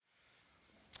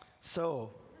So,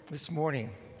 this morning,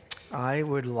 I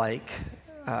would like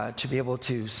to be able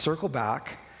to circle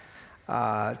back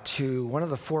to one of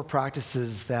the four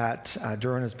practices that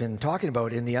Duran has been talking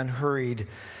about in the Unhurried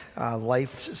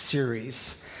Life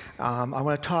series. I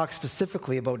want to talk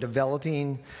specifically about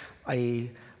developing a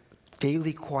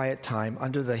daily quiet time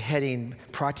under the heading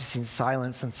practicing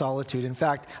silence and solitude. In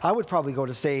fact, I would probably go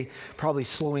to say probably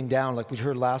slowing down like we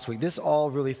heard last week. This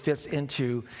all really fits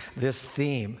into this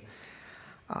theme.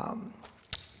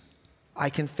 I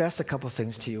confess a couple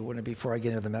things to you before I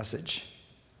get into the message.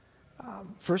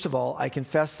 First of all, I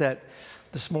confess that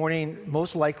this morning,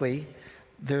 most likely,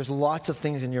 there's lots of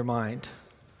things in your mind,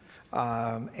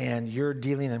 and you're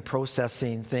dealing and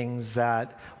processing things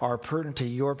that are pertinent to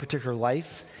your particular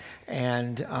life,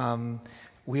 and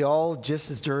we all,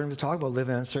 just as Duran was talking about, live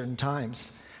in uncertain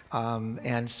times.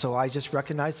 And so I just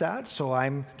recognize that, so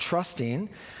I'm trusting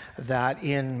that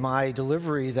in my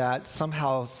delivery that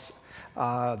somehow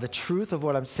the truth of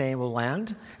what I'm saying will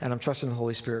land, and I'm trusting the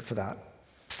Holy Spirit for that.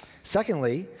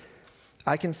 Secondly,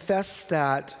 I confess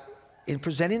that in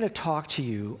presenting a talk to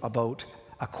you about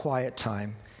a quiet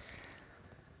time,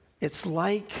 it's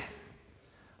like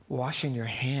washing your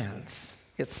hands.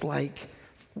 It's like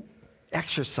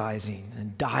exercising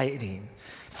and dieting,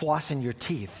 flossing your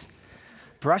teeth,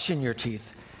 brushing your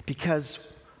teeth, because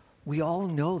we all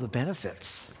know the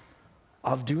benefits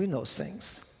of doing those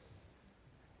things.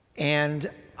 And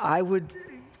I would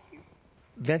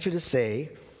venture to say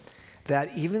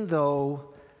that even though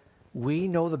we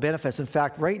know the benefits, in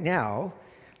fact, right now,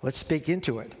 let's speak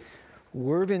into it.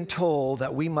 We're being told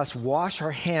that we must wash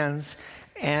our hands,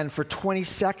 and for 20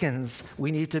 seconds,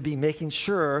 we need to be making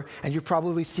sure, and you've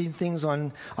probably seen things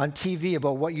on TV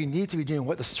about what you need to be doing,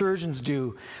 what the surgeons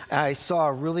do. I saw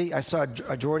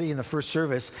a Jordy in the first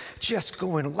service just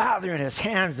going lathering his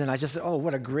hands, and I just said, oh,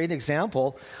 what a great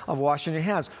example of washing your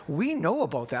hands. We know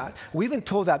about that. We've been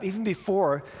told that even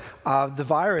before the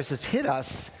virus has hit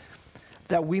us,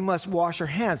 that we must wash our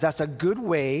hands. That's a good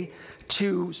way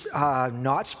to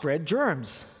not spread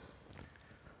germs.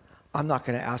 I'm not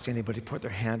going to ask anybody to put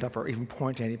their hand up or even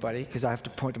point to anybody because I have to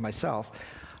point to myself.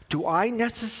 Do I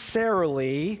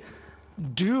necessarily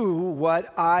do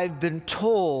what I've been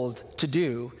told to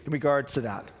do in regards to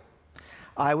that?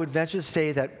 I would venture to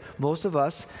say that most of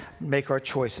us make our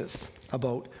choices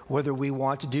about whether we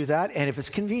want to do that and if it's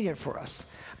convenient for us.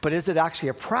 But is it actually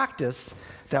a practice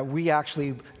that we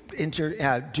actually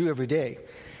do every day?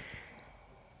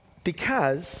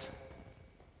 Because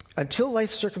until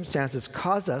life circumstances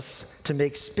cause us to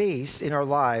make space in our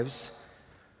lives,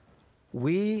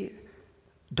 we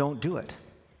don't do it.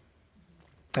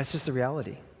 That's just the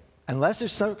reality. Unless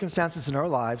there's circumstances in our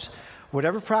lives,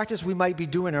 whatever practice we might be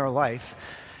doing in our life,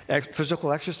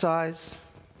 physical exercise,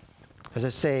 as I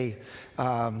say,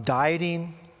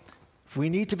 dieting, if we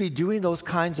need to be doing those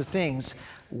kinds of things,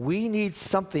 we need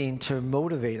something to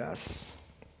motivate us.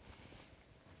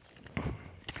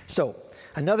 So,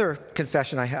 another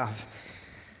confession I have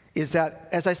is that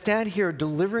as I stand here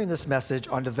delivering this message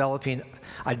on developing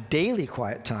a daily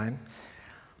quiet time,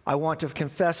 I want to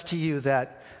confess to you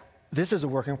that this is a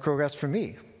work in progress for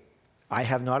me. I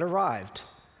have not arrived.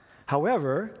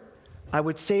 However, I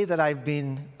would say that I've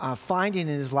been finding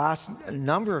in these last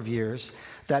number of years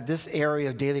that this area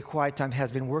of daily quiet time has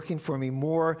been working for me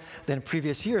more than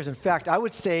previous years. In fact, I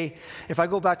would say, if I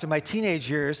go back to my teenage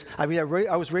years, I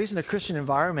was raised in a Christian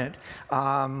environment.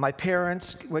 My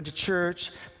parents went to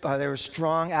church. They were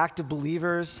strong, active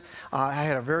believers. I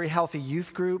had a very healthy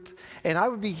youth group. And I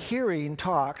would be hearing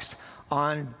talks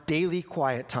on daily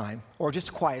quiet time, or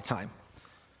just quiet time.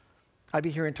 I'd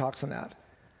be hearing talks on that.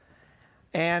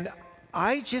 And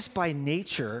I just by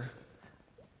nature,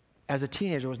 as a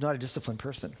teenager, was not a disciplined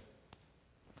person.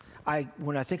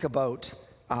 When I think about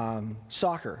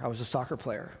soccer, I was a soccer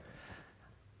player.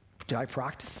 Did I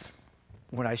practice?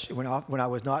 When I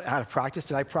was not out of practice,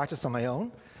 did I practice on my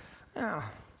own? Yeah.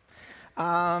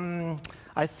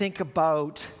 I think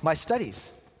about my studies.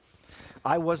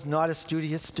 I was not a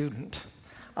studious student.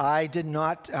 I did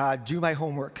not do my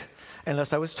homework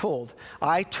unless I was told.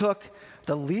 I took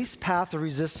the least path of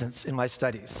resistance in my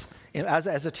studies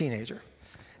as a teenager,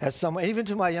 even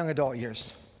to my young adult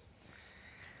years.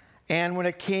 And when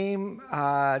it came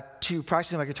to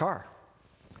practicing my guitar,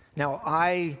 now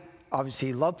I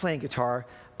obviously love playing guitar,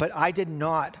 but I did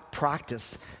not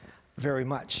practice very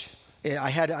much.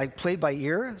 I played by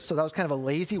ear, so that was kind of a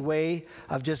lazy way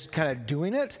of just kind of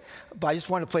doing it. But I just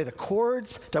wanted to play the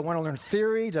chords. Did I want to learn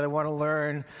theory? Did I want to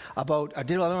learn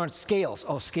did I learn scales?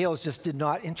 Oh, scales just did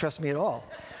not interest me at all.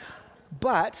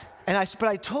 I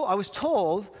was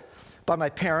told by my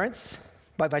parents,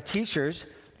 by my teachers,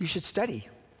 you should study.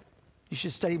 You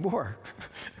should study more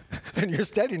than you're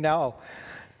studying now.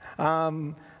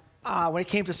 When it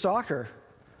came to soccer,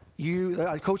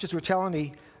 coaches were telling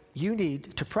me, you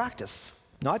need to practice.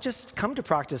 Not just come to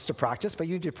practice, but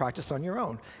you need to practice on your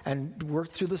own and work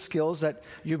through the skills that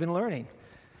you've been learning.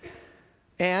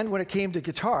 And when it came to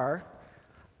guitar,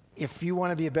 if you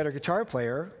want to be a better guitar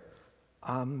player,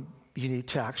 you need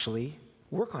to actually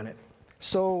work on it.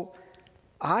 So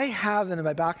I have in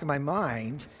the back of my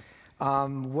mind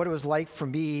what it was like for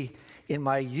me in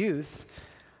my youth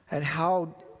and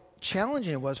how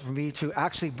challenging it was for me to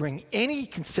actually bring any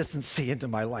consistency into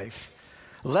my life,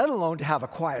 let alone to have a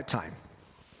quiet time.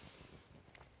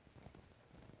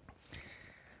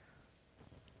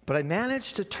 But I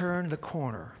managed to turn the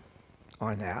corner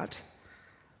on that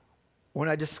when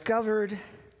I discovered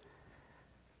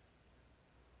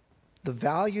the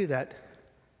value that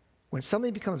when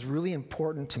something becomes really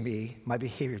important to me, my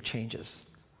behavior changes.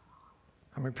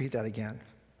 I'm going to repeat that again.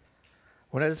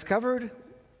 When I discovered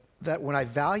that when I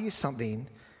value something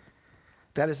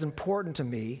that is important to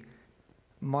me,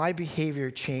 my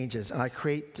behavior changes and I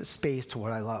create space to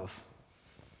what I love.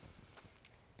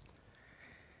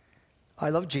 I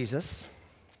love Jesus,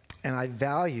 and I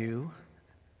value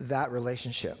that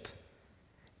relationship.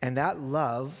 And that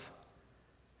love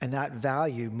and that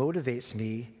value motivates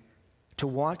me to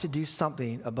want to do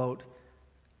something about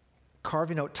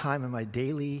carving out time in my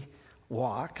daily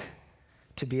walk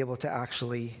to be able to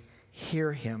actually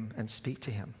hear him and speak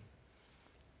to him.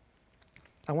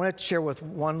 I want to share with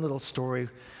one little story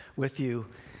with you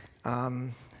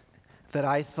that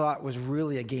I thought was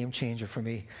really a game changer for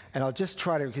me. And I'll just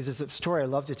try to, because it's a story I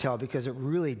love to tell because it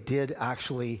really did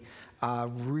actually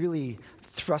really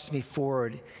thrust me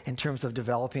forward in terms of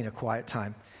developing a quiet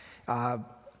time.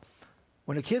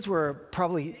 When the kids were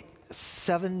probably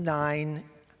 7, 9,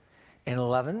 and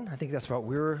 11, I think that's about,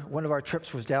 one of our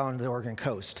trips was down the Oregon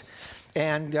coast.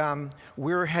 And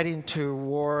we were heading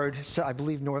toward, I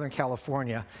believe, Northern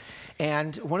California.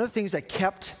 And one of the things that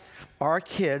kept our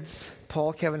kids,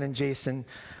 Paul, Kevin, and Jason,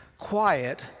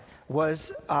 quiet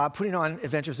was putting on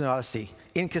Adventures in Odyssey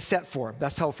in cassette form.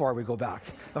 That's how far we go back,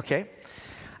 okay?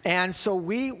 And so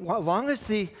as long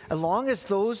as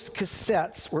those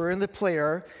cassettes were in the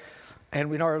player,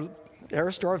 and in our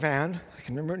Aerostar van, I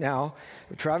can remember it now,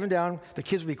 we're traveling down, the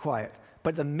kids would be quiet.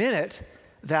 But the minute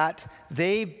that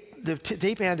the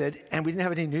tape ended and we didn't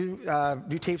have any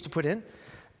new tapes to put in,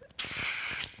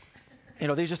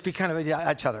 they'd just be kind of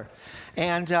at each other.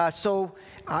 And so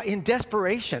in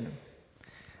desperation,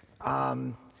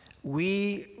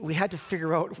 we had to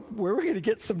figure out where we're going to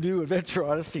get some new Adventure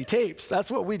Odyssey tapes.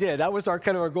 That's what we did. That was our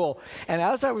goal. And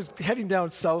as I was heading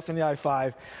down south in the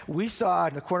I-5, we saw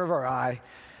in the corner of our eye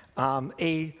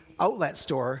a outlet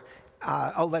store,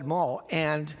 outlet mall.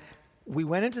 And we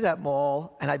went into that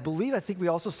mall, and I think we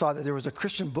also saw that there was a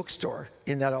Christian bookstore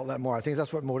in that outlet mall. I think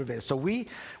that's what motivated us. So we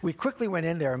quickly went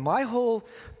in there. And my whole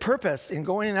purpose in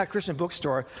going in that Christian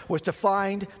bookstore was to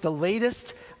find the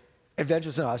latest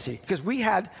Adventures in Odyssey, because we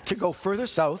had to go further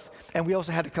south, and we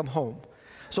also had to come home.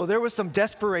 So there was some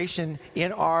desperation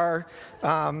in our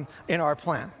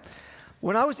plan.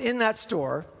 When I was in that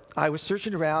store, I was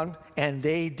searching around, and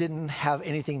they didn't have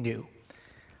anything new.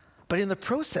 But in the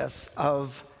process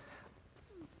of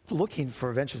looking for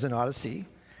Adventures in Odyssey,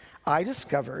 I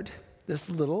discovered this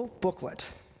little booklet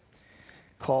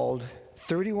called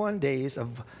 31 Days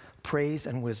of Praise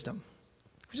and Wisdom.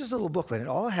 It was just a little booklet, and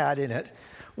all it had in it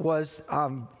was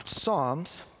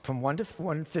Psalms from 1 to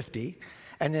 150,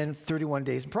 and then 31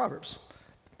 days in Proverbs.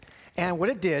 And what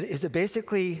it did is it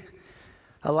basically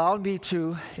allowed me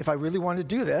to, if I really wanted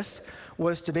to do this,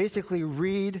 was to basically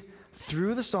read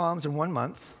through the Psalms in 1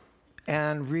 month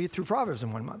and read through Proverbs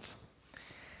in 1 month.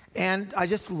 And I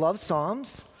just love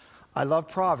Psalms. I love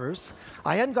Proverbs.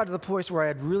 I hadn't got to the point where I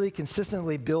had really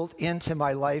consistently built into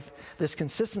my life this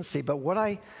consistency, but what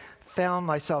I found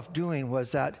myself doing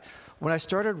was that when I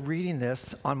started reading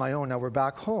this on my own, now we're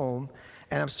back home,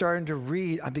 and I'm starting to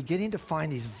read, I'm beginning to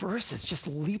find these verses just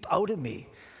leap out at me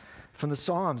from the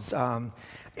Psalms,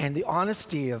 and the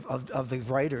honesty of the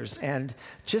writers, and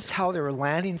just how they were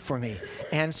landing for me.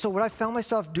 And so what I found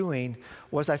myself doing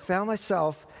was I found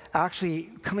myself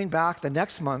actually coming back the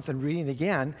next month and reading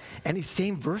again, and these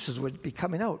same verses would be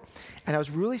coming out. And I was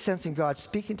really sensing God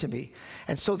speaking to me.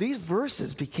 And so these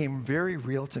verses became very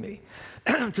real to me,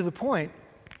 to the point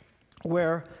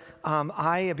where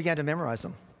I began to memorize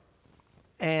them.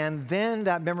 And then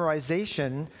that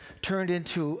memorization turned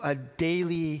into a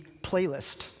daily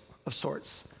playlist of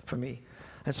sorts for me.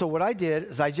 And so what I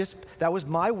did is that was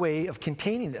my way of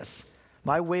containing this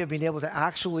My way of being able to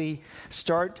actually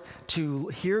start to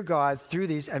hear God through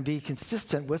these and be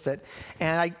consistent with it.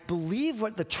 And I believe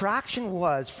what the traction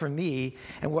was for me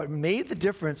and what made the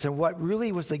difference and what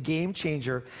really was the game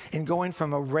changer in going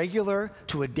from a regular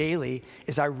to a daily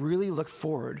is I really looked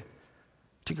forward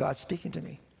to God speaking to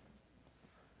me.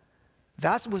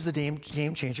 That was the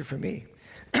game changer for me.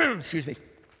 Excuse me.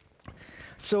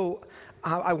 So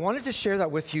I wanted to share that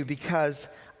with you because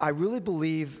I really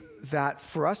believe that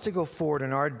for us to go forward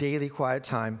in our daily quiet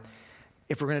time,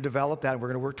 if we're going to develop that and we're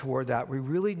going to work toward that, we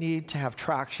really need to have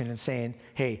traction in saying,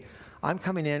 hey, I'm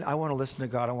coming in, I want to listen to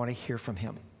God, I want to hear from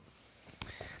him.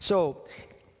 So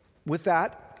with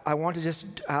that, I want to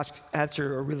just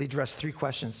answer or really address 3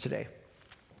 questions today.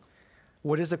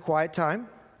 What is a quiet time?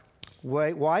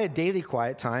 Why a daily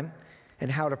quiet time?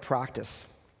 And how to practice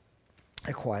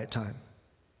a quiet time.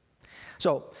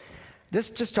 So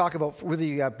let's just talk about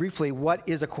really briefly what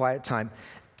is a quiet time.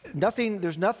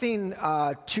 There's nothing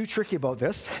too tricky about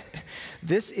this.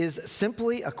 This is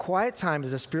simply a quiet time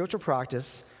is a spiritual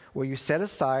practice where you set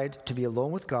aside to be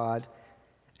alone with God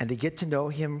and to get to know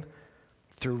him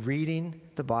through reading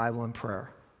the Bible and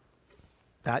prayer.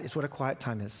 That is what a quiet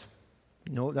time is.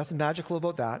 No, nothing magical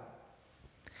about that.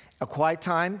 A quiet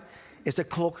time is a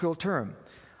colloquial term.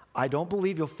 I don't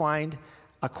believe you'll find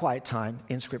a quiet time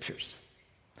in scriptures.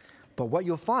 But what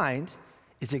you'll find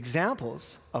is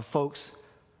examples of folks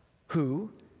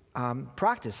who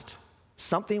practiced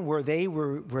something where they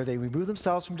removed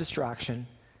themselves from distraction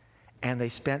and they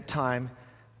spent time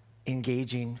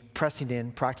engaging, pressing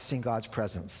in, practicing God's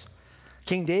presence.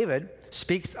 King David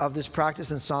speaks of this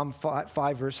practice in Psalm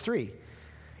 5 verse 3.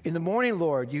 In the morning,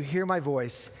 Lord, you hear my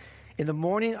voice. In the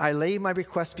morning, I lay my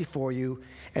requests before you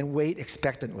and wait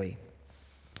expectantly.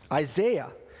 Isaiah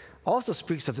also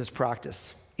speaks of this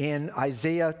practice. In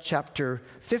Isaiah chapter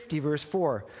 50, verse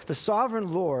 4, the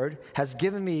sovereign Lord has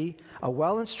given me a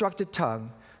well-instructed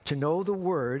tongue to know the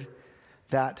word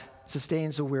that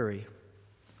sustains the weary.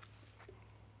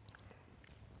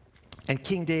 And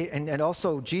King David, and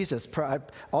also Jesus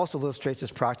also illustrates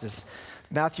this practice.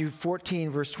 Matthew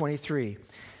 14, verse 23.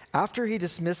 After he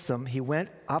dismissed them, he went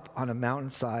up on a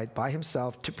mountainside by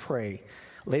himself to pray.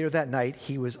 Later that night,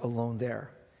 he was alone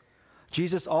there.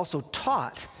 Jesus also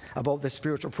taught about this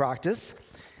spiritual practice.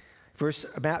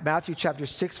 Matthew chapter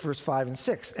 6, verse 5 and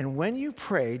 6. And when you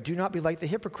pray, do not be like the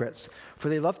hypocrites, for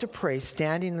they love to pray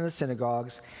standing in the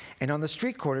synagogues and on the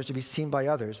street corners to be seen by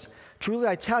others. Truly,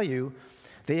 I tell you,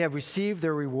 they have received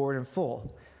their reward in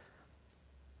full.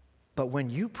 But when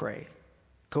you pray,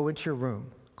 go into your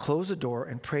room, close the door,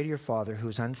 and pray to your Father who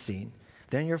is unseen.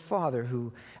 Then your Father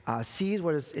who sees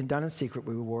what is done in secret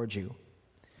will reward you.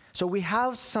 So we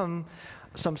have some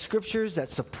scriptures that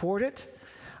support it.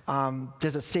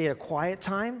 Does it say a quiet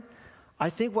time? I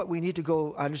think what we need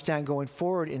to understand going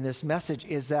forward in this message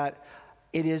is that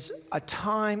it is a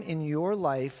time in your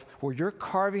life where you're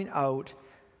carving out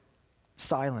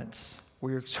silence,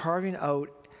 where you're carving out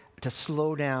to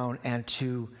slow down and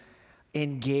to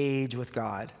engage with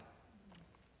God.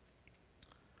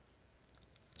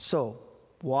 So,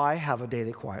 why have a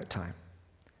daily quiet time?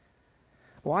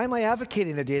 Why am I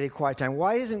advocating a daily quiet time?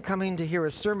 Why isn't coming to hear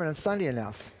a sermon on Sunday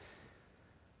enough?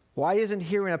 Why isn't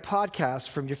hearing a podcast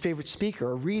from your favorite speaker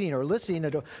or reading or listening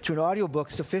to an audiobook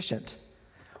sufficient?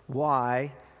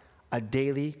 Why a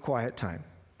daily quiet time?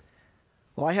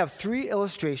 Well, I have 3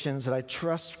 illustrations that I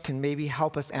trust can maybe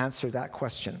help us answer that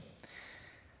question.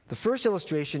 The first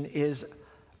illustration is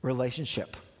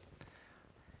relationship.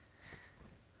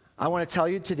 I want to tell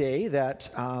you today that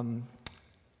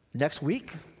next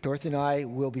week, Dorothy and I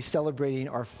will be celebrating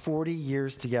our 40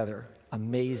 years together.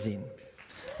 Amazing.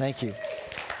 Thank you.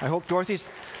 I hope Dorothy's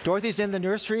in the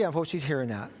nursery. I hope she's hearing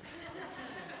that.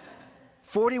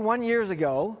 41 years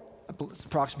ago,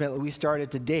 approximately, we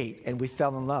started to date and we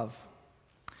fell in love.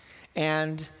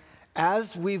 And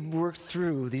as we've worked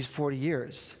through these 40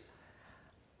 years,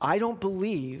 I don't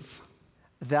believe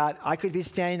that I could be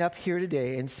standing up here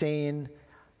today and saying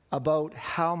about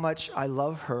how much I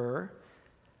love her,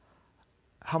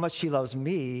 how much she loves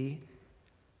me,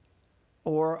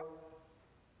 or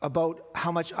about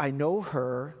how much I know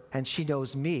her and she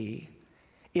knows me,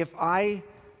 if I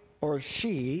or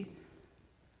she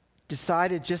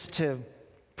decided just to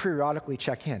periodically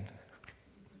check in.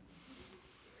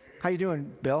 How you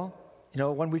doing, Bill?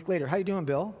 1 week later, how you doing,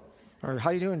 Bill? Or how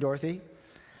you doing, Dorothy?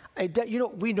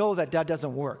 We know that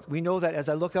doesn't work. We know that as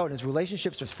I look out in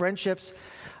relationships, with friendships,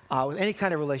 with any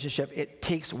kind of relationship, it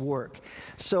takes work.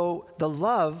 So the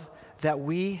love that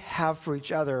we have for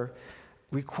each other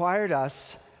required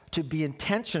us to be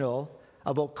intentional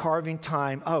about carving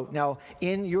time out. Now,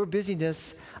 in your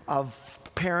busyness of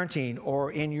parenting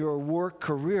or in your work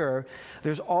career,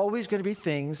 there's always going to be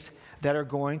things that are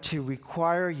going to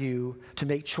require you to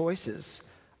make choices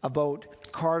about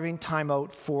carving time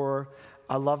out for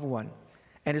a loved one.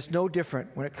 And it's no different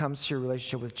when it comes to your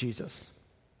relationship with Jesus.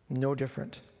 No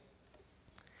different.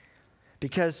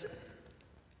 Because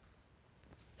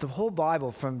the whole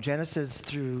Bible, from Genesis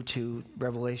through to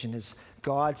Revelation, is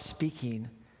God speaking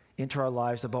into our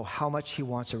lives about how much he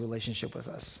wants a relationship with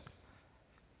us.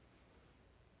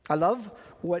 I love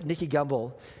what Nicky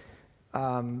Gumbel,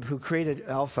 who created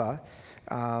Alpha,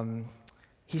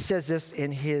 he says this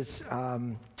in his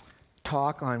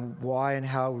talk on why and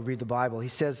how we read the Bible. He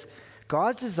says,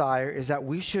 God's desire is that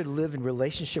we should live in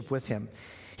relationship with him.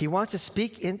 He wants to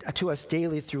speak to us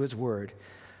daily through his word.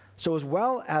 So as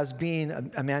well as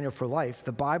being a manual for life,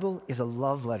 the Bible is a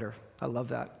love letter. I love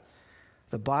that.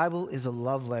 The Bible is a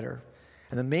love letter.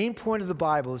 And the main point of the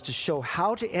Bible is to show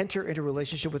how to enter into a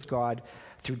relationship with God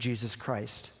through Jesus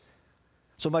Christ.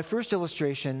 So my first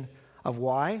illustration of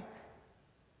why,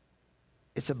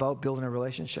 it's about building a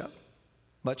relationship.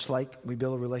 Much like we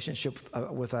build a relationship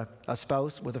with a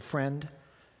spouse, with a friend,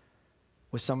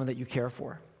 with someone that you care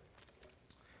for.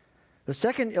 The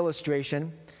second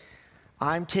illustration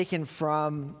I'm taking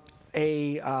from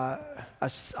a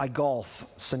golf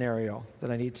scenario that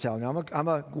I need to tell. Now, I'm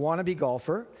a wannabe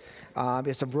golfer.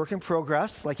 It's a work in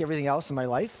progress, like everything else in my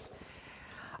life.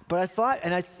 But I thought,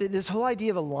 this whole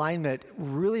idea of alignment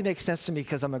really makes sense to me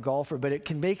because I'm a golfer, but it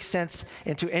can make sense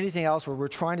into anything else where we're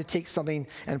trying to take something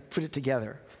and put it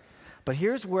together. But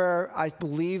here's where I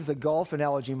believe the golf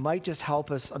analogy might just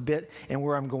help us a bit in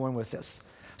where I'm going with this.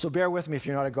 So bear with me if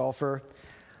you're not a golfer.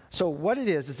 So what it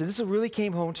is that this really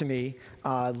came home to me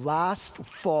last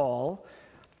fall.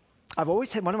 I've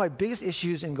always had one of my biggest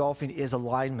issues in golfing is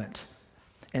alignment.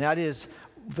 And that is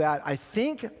that I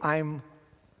think I'm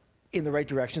in the right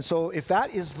direction. So if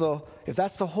that's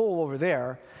the hole over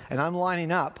there and I'm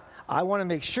lining up, I want to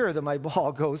make sure that my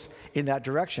ball goes in that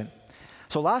direction.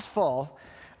 So last fall,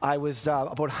 I was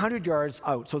about 100 yards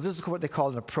out. So this is what they call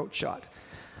an approach shot.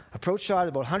 Approach shot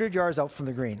about 100 yards out from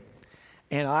the green.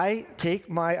 And I get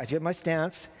my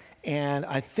stance, and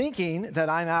I'm thinking that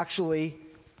I'm actually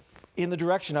in the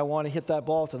direction I want to hit that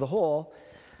ball to the hole.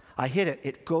 I hit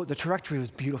it. The trajectory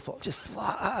was beautiful. It just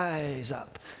flies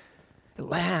up. It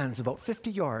lands about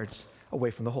 50 yards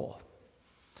away from the hole.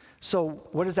 So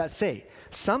what does that say?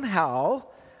 Somehow,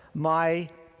 I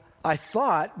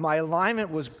thought my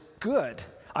alignment was good.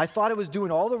 I thought it was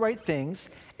doing all the right things,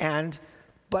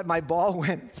 but my ball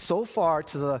went so far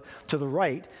to the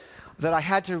right that I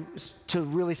had to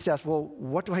really assess, well,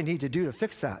 what do I need to do to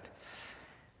fix that?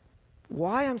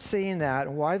 Why I'm saying that,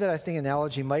 and why that I think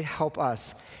analogy might help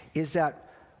us, is that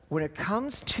when it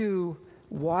comes to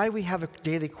why we have a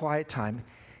daily quiet time,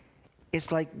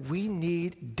 it's like we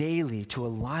need daily to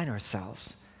align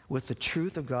ourselves with the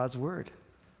truth of God's word.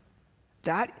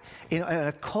 That, in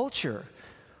a culture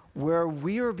where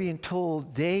we are being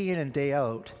told day in and day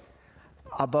out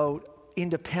about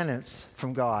independence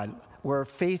from God, where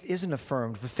faith isn't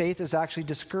affirmed, the faith is actually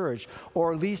discouraged,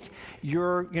 or at least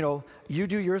you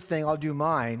do your thing, I'll do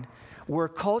mine, where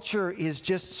culture is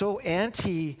just so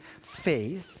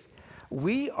anti-faith,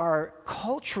 we are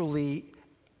culturally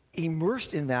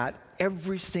immersed in that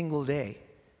every single day.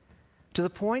 To the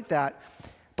point that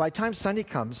by the time Sunday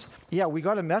comes, we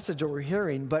got a message that we're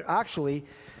hearing, but actually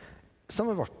some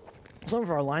of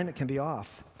our alignment can be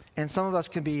off. And some of us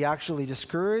can be actually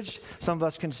discouraged. Some of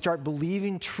us can start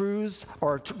believing truths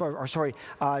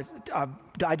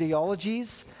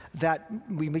ideologies that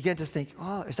we begin to think,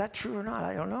 oh, is that true or not?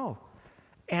 I don't know.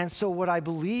 And so what I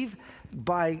believe,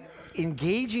 by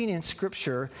engaging in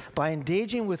Scripture, by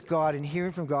engaging with God and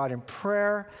hearing from God in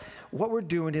prayer, what we're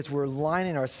doing is we're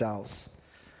aligning ourselves.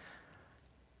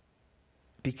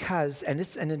 Because, in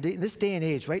this day and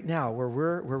age, right now, where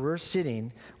we're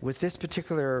sitting with this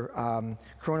particular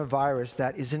coronavirus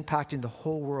that is impacting the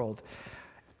whole world,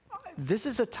 this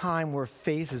is a time where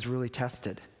faith is really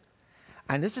tested.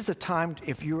 And this is a time,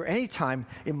 any time,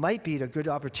 it might be a good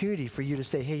opportunity for you to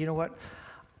say, hey, you know what?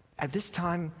 At this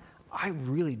time, I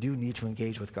really do need to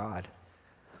engage with God.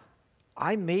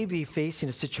 I may be facing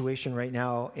a situation right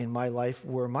now in my life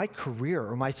where my career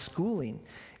or my schooling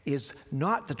is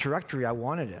not the trajectory I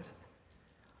wanted it.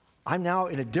 I'm now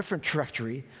in a different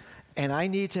trajectory, and I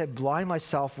need to blind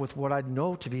myself with what I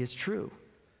know to be as true.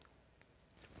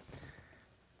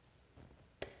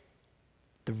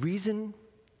 The reason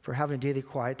for having a daily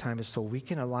quiet time is so we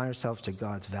can align ourselves to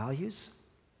God's values,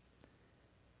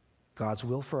 God's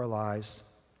will for our lives,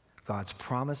 God's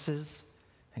promises,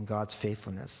 and God's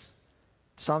faithfulness.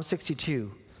 Psalm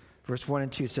 62, verse 1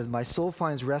 and 2 says, "My soul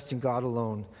finds rest in God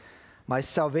alone. My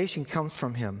salvation comes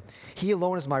from him. He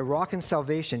alone is my rock and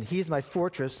salvation. He is my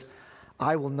fortress.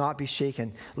 I will not be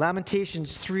shaken."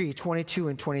 Lamentations 3, 22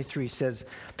 and 23 says,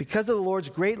 "Because of the Lord's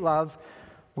great love,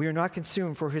 we are not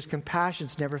consumed, for his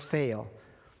compassions never fail.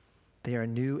 They are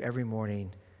new every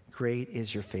morning. Great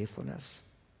is your faithfulness."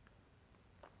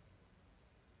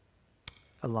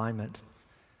 Alignment.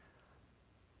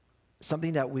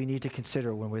 Something that we need to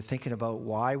consider when we're thinking about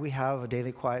why we have a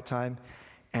daily quiet time,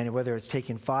 and whether it's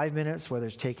taking 5 minutes, whether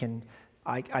it's taking...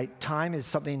 time is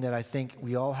something that I think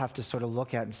we all have to sort of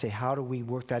look at and say, how do we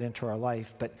work that into our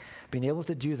life? But being able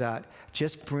to do that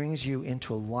just brings you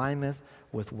into alignment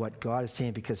with what God is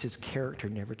saying, because his character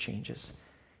never changes.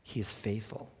 He is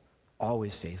faithful,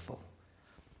 always faithful.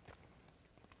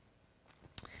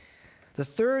 The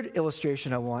third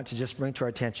illustration I want to just bring to our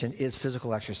attention is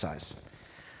physical exercise.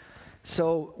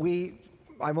 So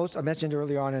I mentioned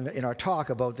earlier on in our talk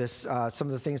about this, some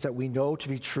of the things that we know to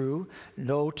be true,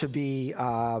 know to be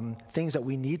things that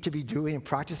we need to be doing and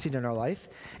practicing in our life.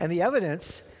 And the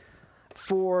evidence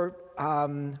for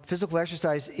physical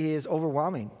exercise is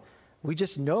overwhelming. We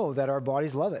just know that our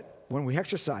bodies love it when we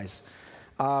exercise.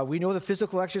 We know that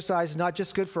physical exercise is not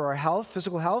just good for our health,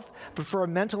 physical health, but for our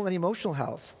mental and emotional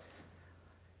health.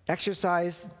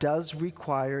 Exercise does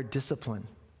require discipline.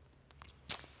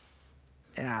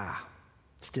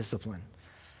 It's discipline.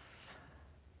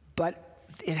 But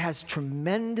it has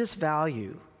tremendous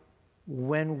value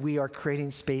when we are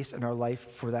creating space in our life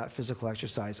for that physical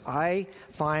exercise. I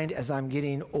find as I'm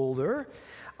getting older,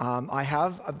 I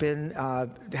have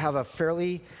a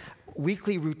fairly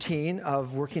weekly routine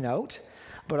of working out,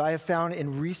 but I have found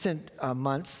in recent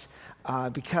months,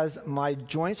 because my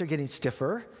joints are getting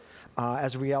stiffer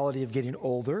as a reality of getting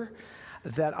older,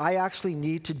 that I actually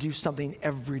need to do something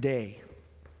every day.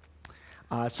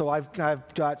 So I've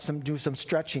got do some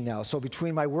stretching now. So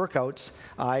between my workouts,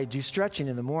 I do stretching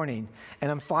in the morning,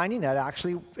 and I'm finding that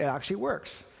it actually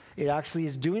works. It actually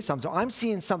is doing something. So I'm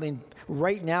seeing something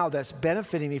right now that's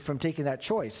benefiting me from taking that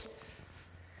choice.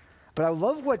 But I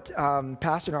love what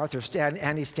Pastor and author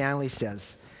Andy Stanley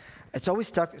says. It's always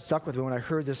stuck with me when I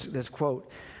heard this quote.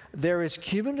 "There is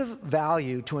cumulative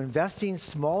value to investing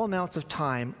small amounts of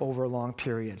time over a long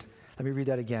period." Let me read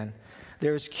that again.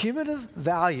 "There is cumulative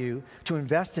value to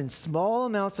invest in small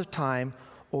amounts of time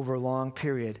over a long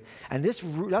period." And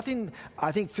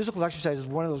I think physical exercise is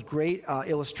one of those great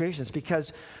illustrations,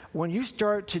 because when you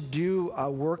start to do a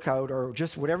workout or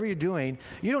just whatever you're doing,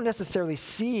 you don't necessarily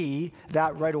see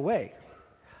that right away.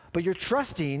 But you're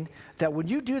trusting that when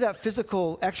you do that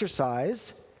physical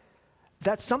exercise,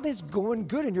 that something's going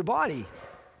good in your body.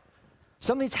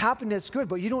 Something's happened that's good,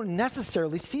 but you don't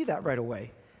necessarily see that right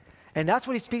away. And that's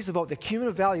what he speaks about, the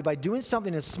cumulative value. By doing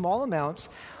something in small amounts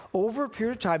over a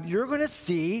period of time, you're going to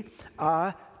see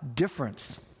a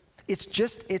difference. It's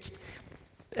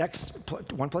X,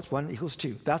 1 + 1 =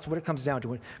 2. That's what it comes down to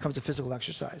when it comes to physical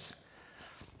exercise.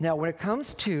 Now, when it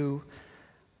comes to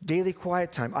daily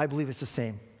quiet time, I believe it's the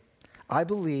same. I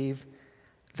believe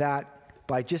that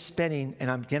by just spending,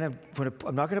 and I'm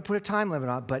not going to put a time limit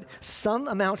on, but some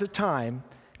amount of time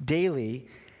daily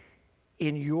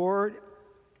in your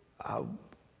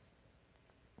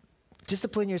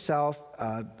discipline yourself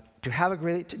to have a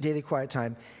great daily quiet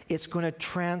time, it's going to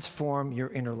transform your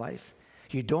inner life.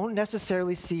 You don't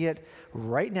necessarily see it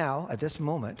right now at this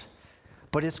moment,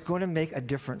 but it's going to make a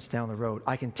difference down the road.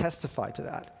 I can testify to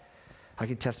that.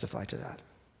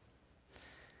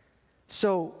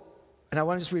 So, and I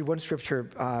want to just read one scripture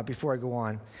before I go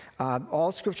on.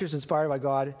 All scripture is inspired by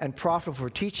God and profitable for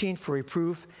teaching, for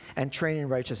reproof, and training in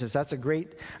righteousness. That's a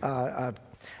great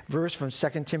verse from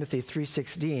 2 Timothy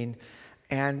 3:16.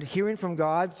 And hearing from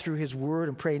God through his word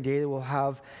and praying daily will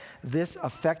have this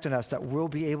effect on us, that we'll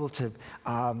be able to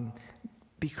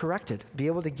be corrected, be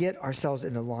able to get ourselves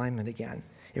in alignment again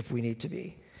if we need to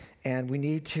be. And we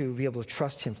need to be able to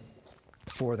trust him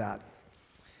for that.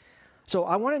 So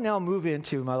I want to now move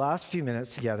into my last few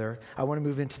minutes together. I want to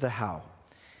move into the how.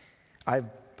 I've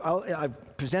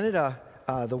presented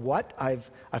the what. I've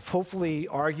hopefully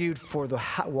argued for the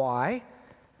why,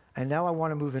 and now I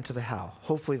want to move into the how.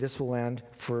 Hopefully this will land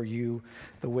for you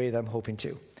the way that I'm hoping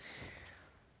to.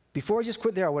 Before I just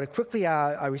quit there, I want to quickly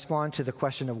respond to the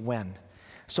question of when.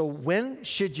 So when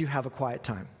should you have a quiet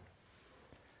time?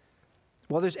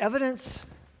 Well, there's evidence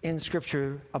in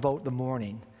Scripture about the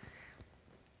morning.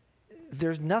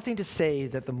 There's nothing to say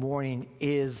that the morning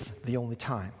is the only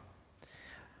time.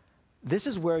 This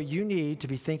is where you need to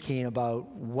be thinking about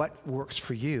what works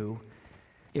for you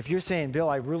If you're saying, Bill,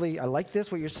 I like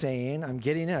this, what you're saying, I'm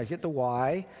getting it, I get the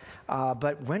why,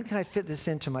 but when can I fit this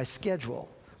into my schedule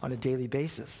on a daily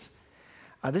basis?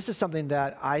 This is something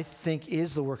that I think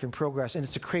is the work in progress, and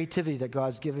it's a creativity that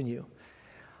God's given you.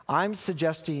 I'm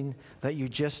suggesting that you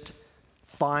just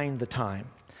find the time.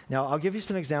 Now, I'll give you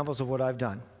some examples of what I've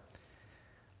done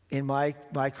in my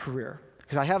career,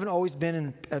 because I haven't always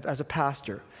been as a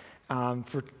pastor.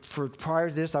 For prior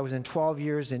to this, I was in 12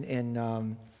 years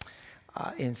in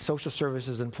social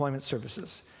services, employment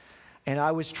services, and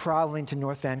I was traveling to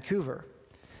North Vancouver,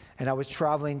 and I was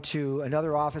traveling to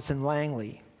another office in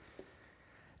Langley.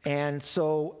 And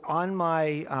so on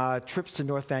my trips to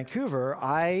North Vancouver,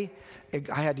 I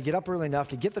had to get up early enough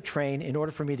to get the train in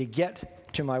order for me to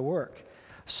get to my work.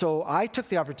 So I took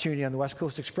the opportunity on the West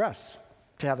Coast Express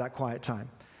to have that quiet time.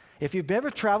 If you've ever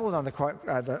traveled on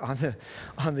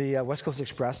the West Coast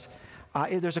Express,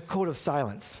 there's a code of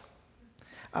silence.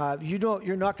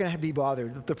 You're not going to be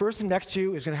bothered. The person next to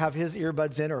you is going to have his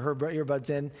earbuds in or her earbuds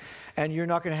in, and you're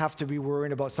not going to have to be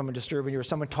worrying about someone disturbing you or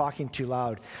someone talking too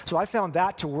loud. So I found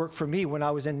that to work for me when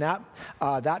I was in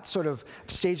that sort of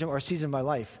stage or season of my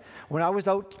life. When I was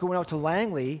going out to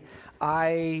Langley,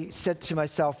 I said to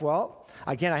myself, well,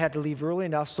 again, I had to leave early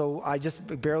enough, so I just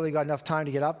barely got enough time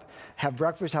to get up, have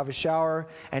breakfast, have a shower,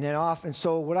 and then off. And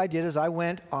so what I did is I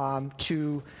went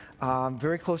to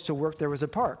very close to work, there was a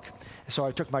park. So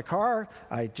I took my car,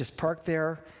 I just parked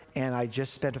there, and I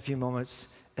just spent a few moments,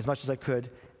 as much as I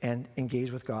could, and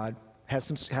engaged with God. Had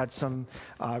some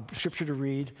scripture to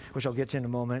read, which I'll get to in a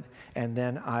moment, and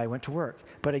then I went to work.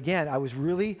 But again, I was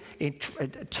really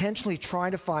intentionally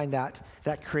trying to find that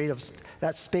creative,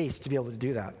 that space to be able to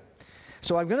do that.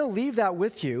 So I'm going to leave that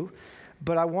with you,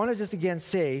 but I want to just again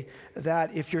say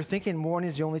that if you're thinking morning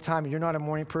is the only time and you're not a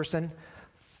morning person,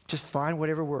 just find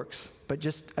whatever works. But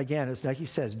just, again, as Nike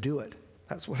says, do it.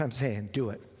 That's what I'm saying, do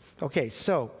it. Okay,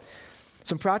 so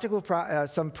some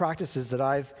practices that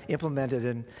I've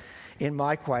implemented in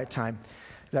my quiet time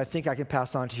that I think I can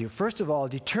pass on to you. First of all,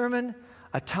 determine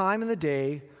a time in the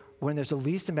day when there's the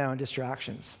least amount of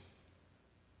distractions.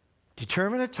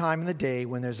 Determine a time in the day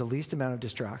when there's the least amount of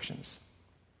distractions.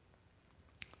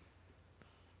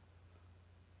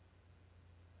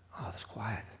 Oh, that's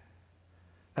quiet.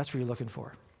 That's what you're looking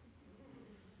for.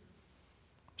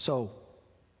 So,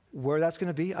 where that's going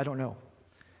to be, I don't know.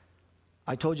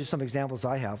 I told you some examples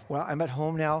I have. Well, I'm at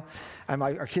home now, and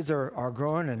our kids are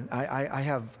growing, and I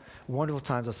have wonderful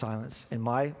times of silence in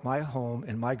my home,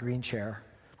 in my green chair,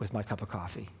 with my cup of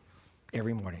coffee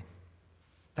every morning.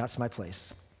 That's my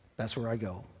place. That's where I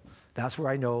go. That's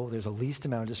where I know there's the least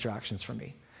amount of distractions for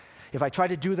me. If I try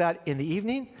to do that in the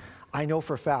evening, I know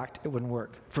for a fact it wouldn't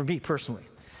work, for me personally.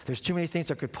 There's too many things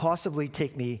that could possibly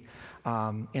take me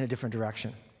in a different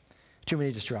direction. Too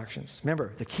many distractions.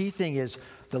 Remember, the key thing is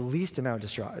the least amount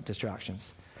of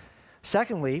distractions.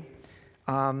 Secondly,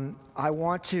 I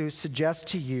want to suggest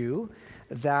to you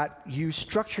that you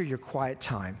structure your quiet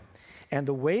time. And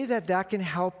the way that can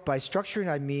help by structuring,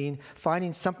 I mean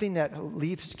finding something that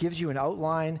gives you an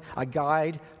outline, a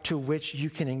guide to which you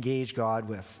can engage God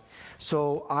with.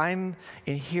 So I'm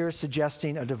in here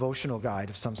suggesting a devotional guide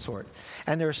of some sort.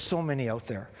 And there are so many out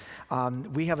there.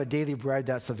 We have a daily bread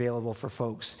that's available for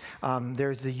folks.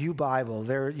 There's the U Bible.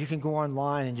 There you can go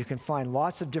online and you can find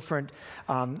lots of different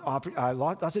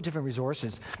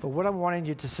resources. But what I'm wanting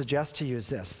you to suggest to you is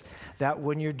this: that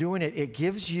when you're doing it, it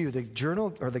gives you the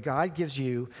journal or the guide gives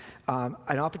you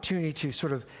an opportunity to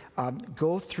sort of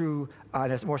go through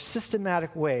in a more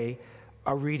systematic way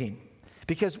a reading.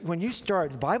 Because when you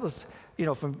start, the Bible's,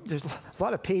 there's a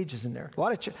lot of pages in there, a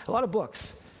lot of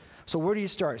books. So where do you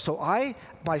start? So I,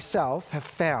 myself, have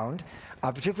found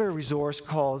a particular resource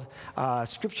called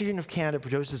Scripture Union of Canada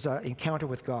produces Encounter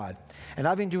with God. And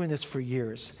I've been doing this for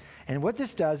years. And what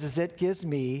this does is it gives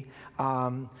me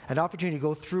an opportunity to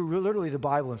go through literally the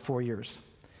Bible in 4 years.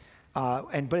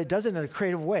 But it does it in a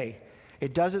creative way.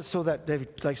 It does it so that,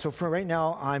 so for right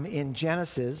now, I'm in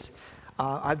Genesis.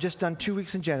 I've just done 2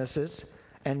 weeks in Genesis,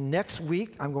 and next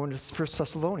week I'm going to 1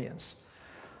 Thessalonians.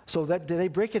 So that they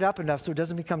break it up enough so it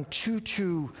doesn't become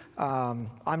too I'm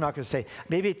not going to say,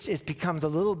 maybe it becomes a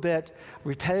little bit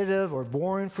repetitive or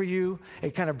boring for you.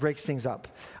 It kind of breaks things up.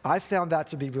 I found that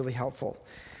to be really helpful.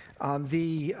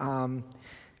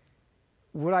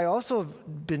 What I also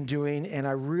have been doing, and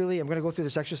I'm going to go through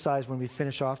this exercise when we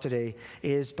finish off today,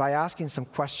 is by asking some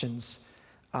questions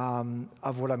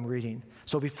of what I'm reading.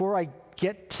 So before I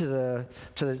get to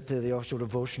the actual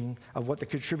devotion of what the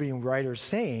contributing writer is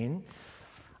saying,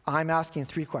 I'm asking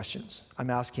 3 questions. I'm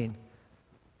asking,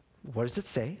 what does it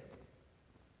say?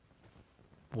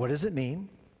 What does it mean?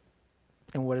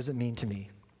 And what does it mean to me?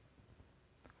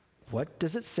 What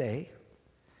does it say?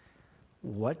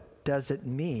 What does it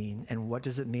mean? And what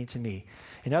does it mean to me?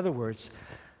 In other words,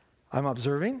 I'm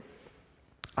observing,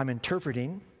 I'm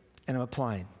interpreting, and I'm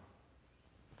applying.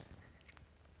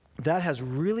 That has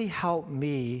really helped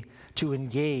me to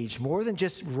engage more than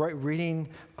just reading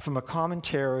from a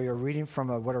commentary or reading from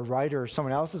what a writer or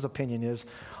someone else's opinion is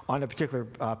on a particular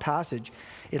passage.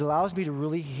 It allows me to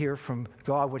really hear from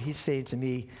God what he's saying to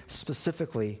me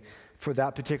specifically for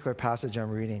that particular passage I'm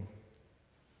reading.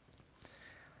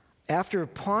 After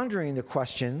pondering the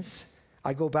questions,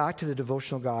 I go back to the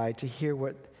devotional guide to hear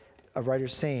what a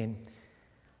writer's saying.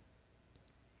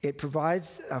 It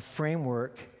provides a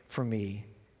framework for me.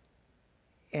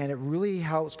 And it really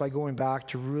helps by going back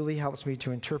to really helps me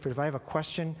to interpret. If I have a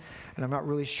question and I'm not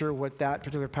really sure what that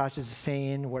particular passage is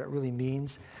saying, what it really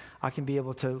means, I can be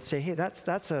able to say, hey,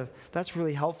 that's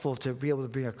really helpful to be able to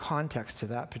bring a context to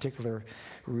that particular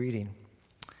reading.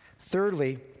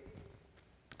 Thirdly,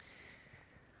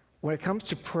 when it comes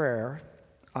to prayer,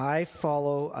 I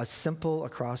follow a simple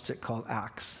acrostic called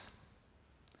ACTS.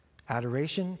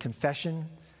 Adoration, confession,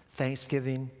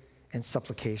 thanksgiving, and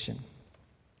supplication.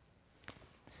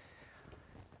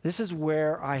 This is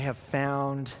where I have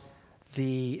found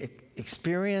the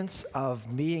experience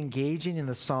of me engaging in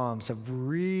the Psalms have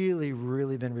really,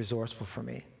 really been resourceful for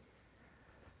me.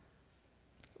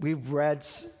 We've read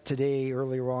today,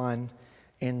 earlier on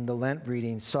in the Lent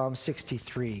reading, Psalm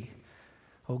 63.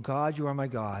 O God, you are my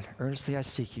God. Earnestly I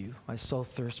seek you. My soul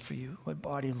thirsts for you. My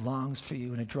body longs for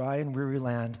you in a dry and weary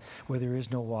land where there is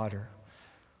no water.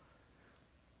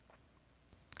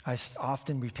 I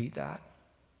often repeat that.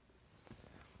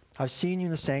 I've seen you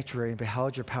in the sanctuary and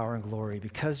beheld your power and glory.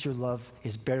 Because your love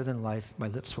is better than life, my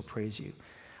lips will praise you.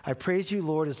 I praise you,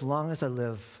 Lord, as long as I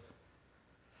live.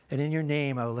 And in your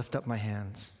name I will lift up my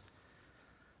hands.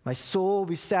 My soul will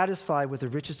be satisfied with the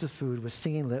riches of food. With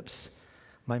singing lips,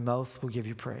 my mouth will give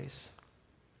you praise.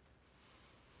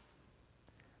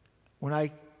 When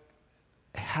I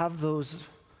have those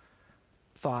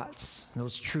thoughts,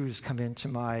 those truths come into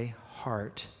my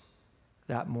heart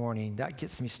that morning, that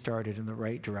gets me started in the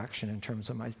right direction in terms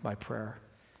of my prayer.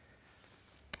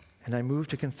 And I move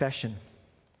to confession.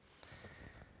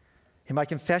 In my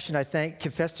confession, I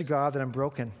confess to God that I'm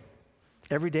broken.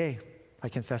 Every day, I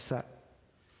confess that.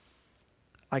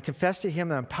 I confess to him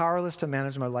that I'm powerless to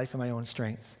manage my life in my own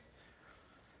strength.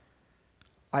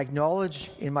 I acknowledge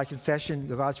in my confession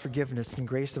God's forgiveness and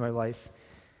grace in my life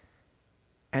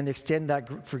and extend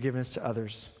that forgiveness to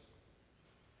others.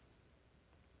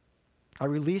 I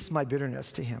release my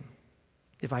bitterness to him,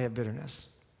 if I have bitterness,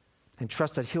 and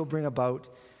trust that he'll bring about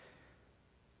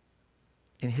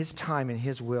in his time and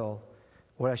his will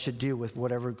what I should do with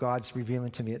whatever God's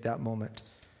revealing to me at that moment.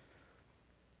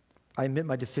 I admit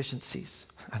my deficiencies.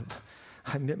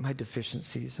 I admit my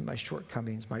deficiencies and my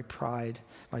shortcomings, my pride,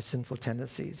 my sinful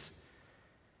tendencies.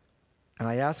 And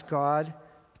I ask God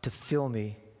to fill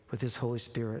me with his Holy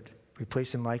Spirit,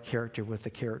 replacing my character with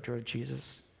the character of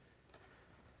Jesus.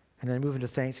 And then I move into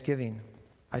thanksgiving.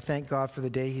 I thank God for the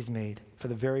day he's made, for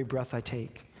the very breath I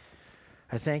take.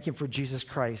 I thank him for Jesus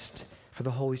Christ, for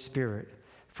the Holy Spirit,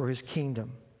 for his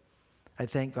kingdom. I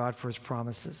thank God for his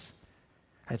promises.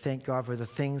 I thank God for the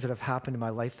things that have happened in my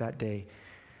life that day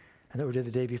and that we did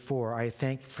the day before. I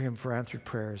thank for him for answered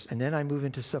prayers. And then I move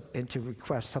into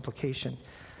request, supplication.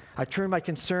 I turn my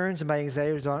concerns and my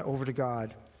anxieties over to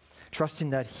God,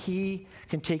 trusting that he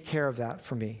can take care of that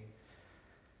for me.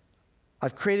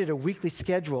 I've created a weekly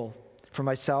schedule for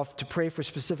myself to pray for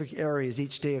specific areas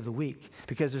each day of the week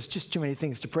because there's just too many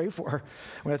things to pray for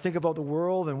when I think about the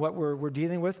world and what we're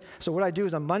dealing with. So what I do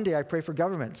is on Monday, I pray for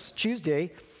governments.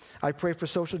 Tuesday, I pray for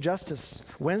social justice.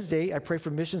 Wednesday, I pray for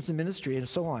missions and ministry, and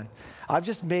so on. I've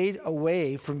just made a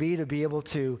way for me to be able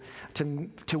to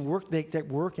make that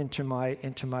work into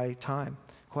my time,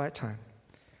 quiet time.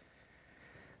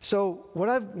 So what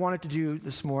I've wanted to do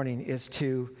this morning is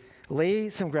to lay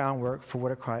some groundwork for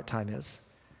what a quiet time is.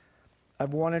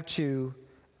 I've wanted to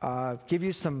give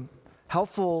you some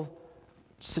helpful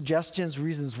suggestions,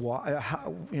 reasons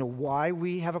why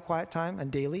we have a quiet time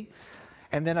and daily.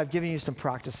 And then I've given you some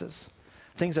practices,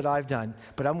 things that I've done.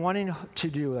 But I'm wanting to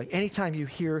do, like anytime you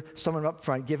hear someone up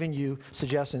front giving you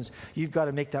suggestions, you've got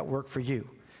to make that work for you.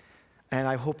 And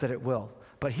I hope that it will.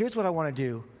 But here's what I want to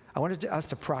do. I wanted us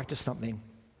to practice something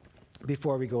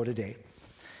before we go today.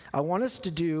 I want us to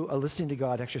do a listening to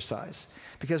God exercise.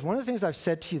 Because one of the things I've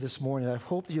said to you this morning that I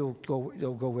hope you'll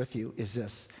go with you is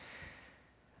this.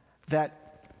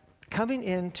 That coming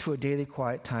into a daily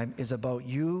quiet time is about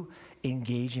you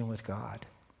engaging with God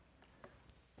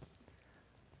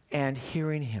and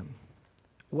hearing him,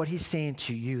 what he's saying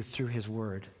to you through his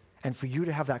word and for you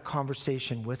to have that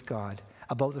conversation with God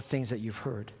about the things that you've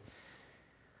heard.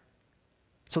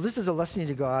 So this is a listening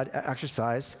to God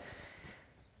exercise,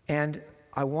 and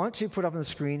I want to put up on the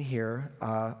screen here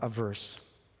a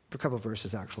couple of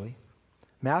verses actually.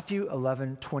 Matthew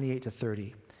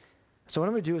 11:28-30. So what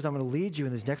I'm going to do is I'm going to lead you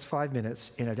in these next 5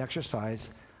 minutes in an exercise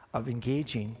of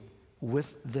engaging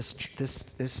with this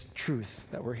truth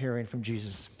that we're hearing from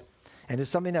Jesus. And it's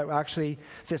something that actually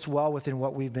fits well within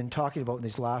what we've been talking about in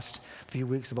these last few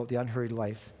weeks about the unhurried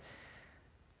life.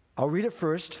 I'll read it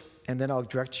first, and then I'll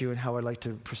direct you in how I'd like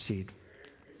to proceed.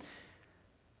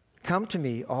 Come to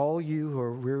me, all you who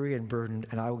are weary and burdened,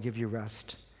 and I will give you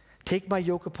rest. Take my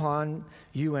yoke upon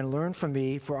you and learn from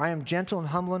me, for I am gentle and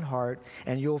humble in heart,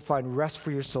 and you will find rest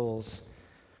for your souls.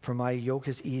 For my yoke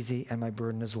is easy and my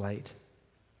burden is light.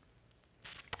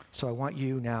 So I want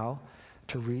you now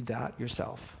to read that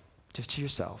yourself, just to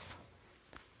yourself.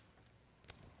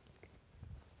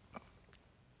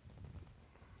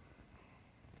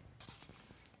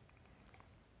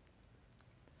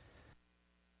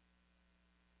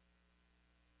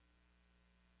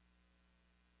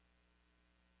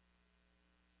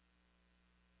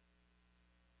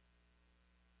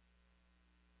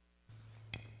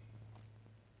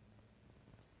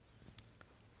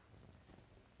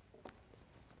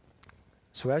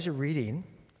 So as you're reading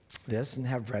this and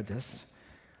have read this,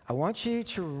 I want you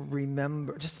to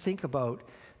remember, just think about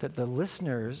that the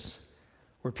listeners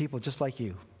were people just like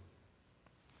you.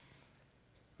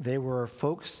 They were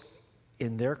folks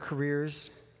in their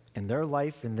careers, in their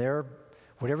life, in their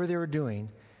whatever they were doing,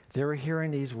 they were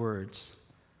hearing these words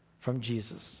from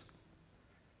Jesus,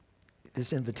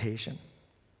 this invitation.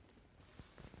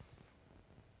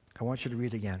 I want you to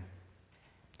read again.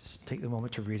 Just take the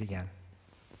moment to read again.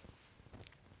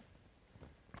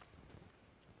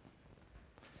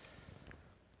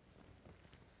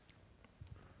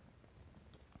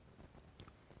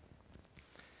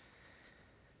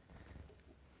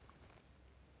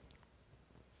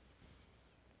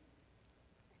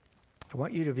 I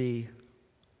want you to be,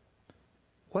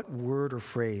 what word or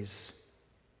phrase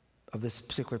of this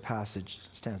particular passage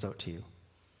stands out to you?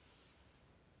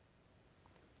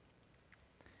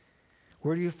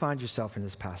 Where do you find yourself in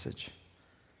this passage?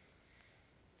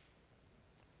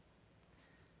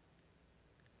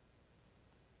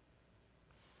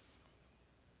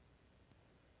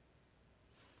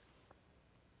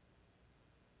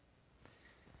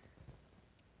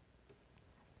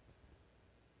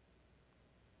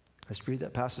 Let's read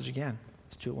that passage again.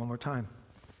 Let's do it one more time.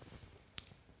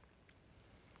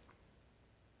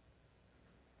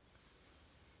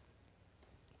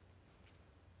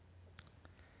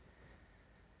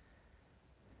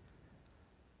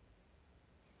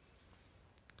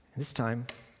 This time,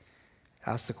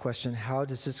 ask the question, how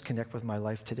does this connect with my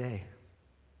life today?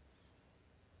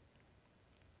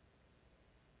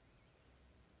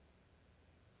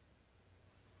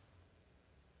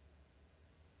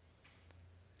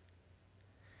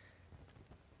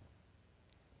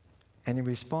 And in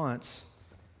response,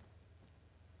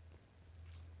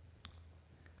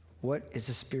 what is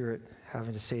the Spirit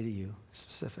having to say to you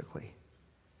specifically?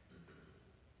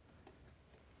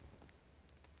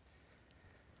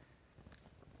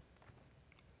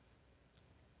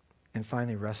 And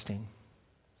finally, resting.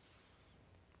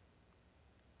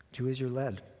 Do as you're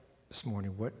led this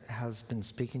morning. What has been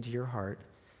speaking to your heart?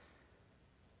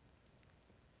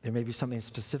 There may be something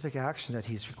specific action that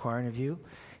he's requiring of you.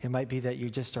 It might be that you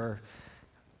just want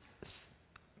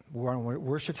to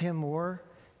worship him more.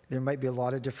 There might be a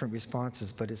lot of different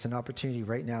responses, but it's an opportunity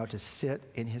right now to sit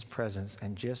in his presence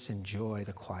and just enjoy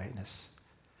the quietness,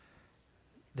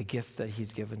 the gift that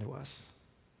he's given to us,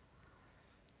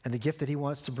 and the gift that he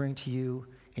wants to bring to you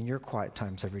in your quiet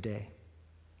times every day.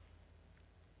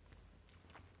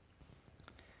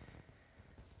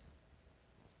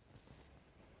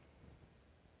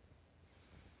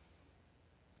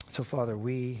 So, Father,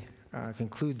 we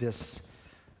conclude this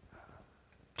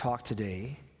talk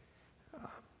today,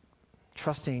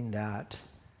 trusting that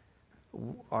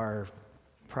the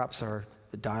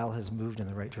dial has moved in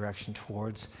the right direction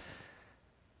towards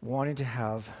wanting to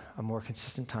have a more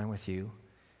consistent time with you,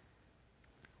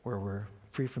 where we're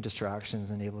free from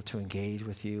distractions and able to engage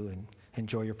with you and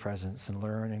enjoy your presence and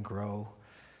learn and grow,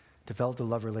 develop the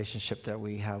love relationship that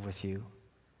we have with you.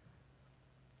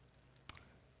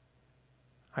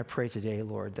 I pray today,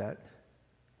 Lord, that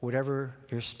whatever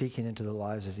you're speaking into the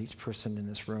lives of each person in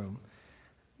this room,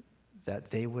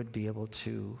 that they would be able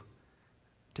to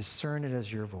discern it as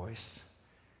your voice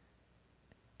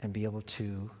and be able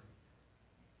to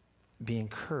be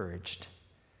encouraged,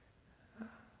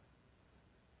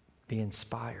 be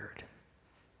inspired,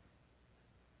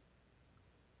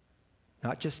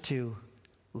 not just to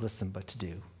listen, but to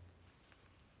do.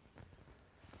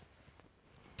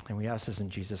 And we ask this in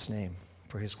Jesus' name,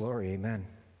 for his glory. Amen.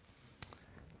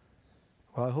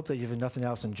 Well, I hope that you've, if nothing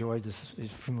else, enjoyed these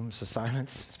few moments of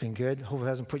silence. It's been good. Hope it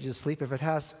hasn't put you to sleep. If it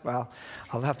has, well,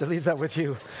 I'll have to leave that with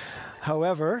you.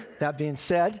 However, that being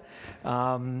said,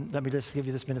 let me just give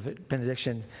you this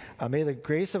benediction. May the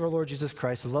grace of our Lord Jesus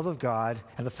Christ, the love of God,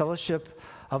 and the fellowship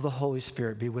of the Holy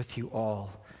Spirit be with you all.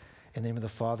 In the name of the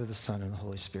Father, the Son, and the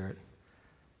Holy Spirit.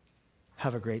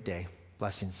 Have a great day.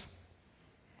 Blessings.